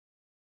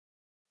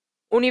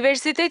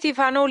Universiteti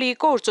Fanoli I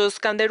Korçës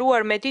ka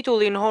nderuar me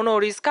titullin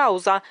Honoris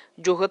Causa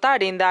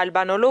gjuhëtarin dhe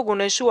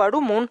albanologun e SHQUAR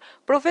RUMUN,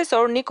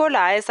 profesor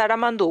Nicolae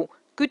Saramandu.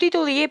 Ky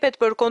titull i jepet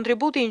për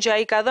kontributin që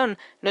ai ka dhënë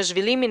në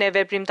zhvillimin e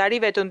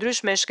veprimtarive të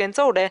ndryshme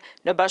shkencore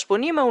në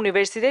bashkëpunim me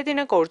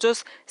Universitetin e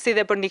Korçës, si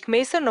dhe për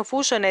nikmesën në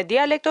fushën e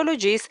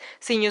dialektologjisë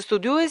si një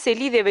studiues i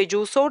lidhjeve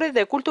gjuhësore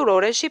dhe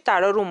kulturore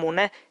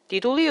shqiptaro-rumune.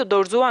 Titulli u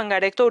dorëzua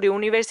nga rektori i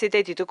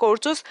Universitetit të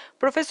Korçës,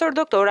 profesor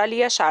Dr.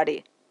 Ali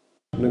Ashari.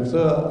 Në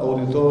këtë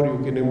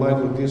auditoriu keni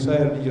mbajtur disa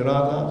herë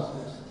ligjërata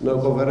në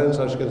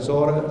konferenca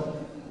shkencore,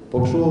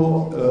 po kështu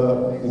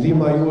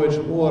ndihma juaj e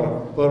SHQUAR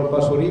për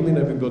pasurimin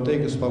e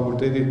bibliotekës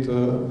Fakultetit të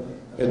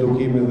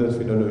Edukimit dhe të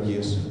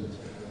Filologjisë.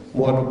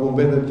 Mua nuk më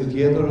mbetet gjë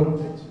tjetër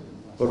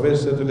përveç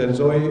se të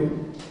lexoj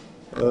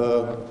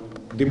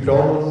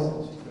diplomën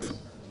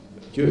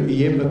që i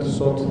jepet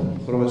sot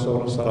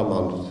profesorit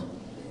Saramandut.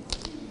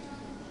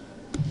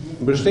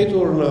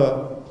 Mbështetur në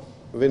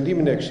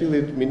vendimin e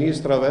Këshillit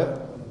Ministrave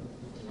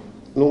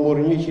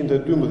numër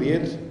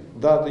 112,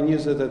 datë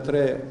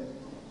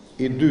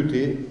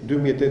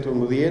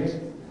 23/2/2018,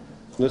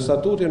 në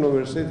statutin e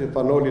Universitetit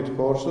Fanoli të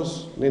Korçës,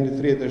 në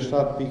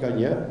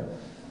 37.1,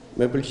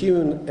 me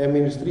pëlqimin e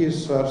Ministrisë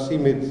së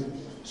Arsimit,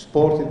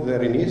 Sportit dhe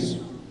Rinisë,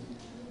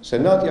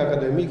 Senati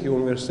Akademik i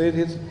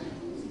Universitetit,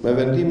 me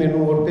vendimin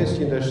numër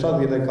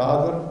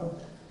 574,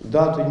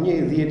 datë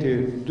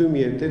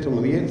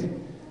 1/10/2018,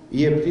 i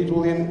jep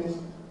titullin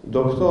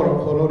Doktor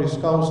Honoris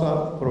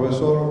Causa,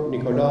 profesor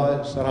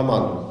Nicolae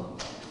Saramandu.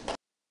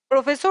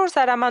 Profesor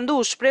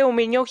Saramandu shprehu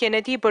mirënjohjen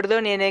e tij për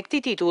dhënien e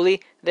këtij titulli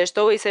dhe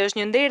shtoi se është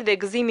një nder dhe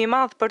gëzim i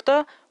madh për të,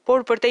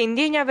 por për te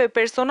ndjenjave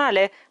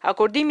personale,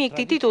 akordimi i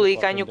këtij titulli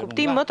ka një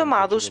kuptim më të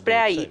madh,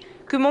 shpreh ai.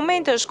 Ky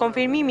moment është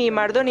konfirmimi i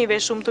marrëdhënieve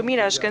shumë të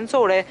mira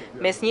shkencore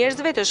mes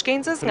njerëzve të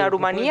shkencës nga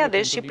Rumania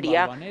dhe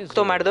Shqipëria.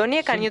 Këto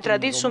marrëdhënie kanë një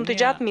traditë shumë të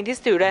gjatë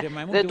midis tyre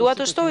dhe dua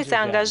të shtoj se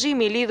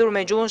angazhimi i lidhur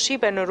me gjuhën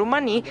shqipe në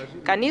Rumani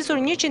ka nisur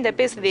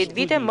 150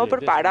 vite më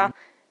përpara.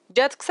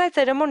 Gjatë kësaj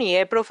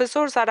ceremonie,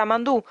 profesor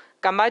Saramandu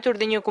ka mbajtur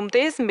dhe një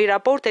kumtesë mbi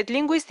raportet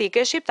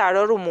lingvistike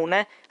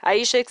shqiptaro-rumune.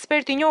 Ai ishte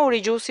ekspert i njohur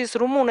i gjuhësisë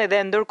rumune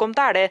dhe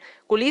ndërkombëtare,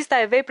 ku lista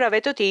e veprave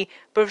të tij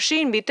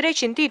përfshin mbi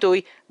 300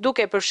 tituj,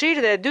 duke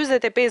përfshirë dhe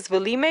 45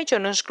 vëllime që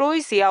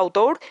nënshkroi si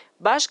autor,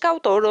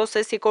 bashkautor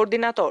ose si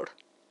koordinator.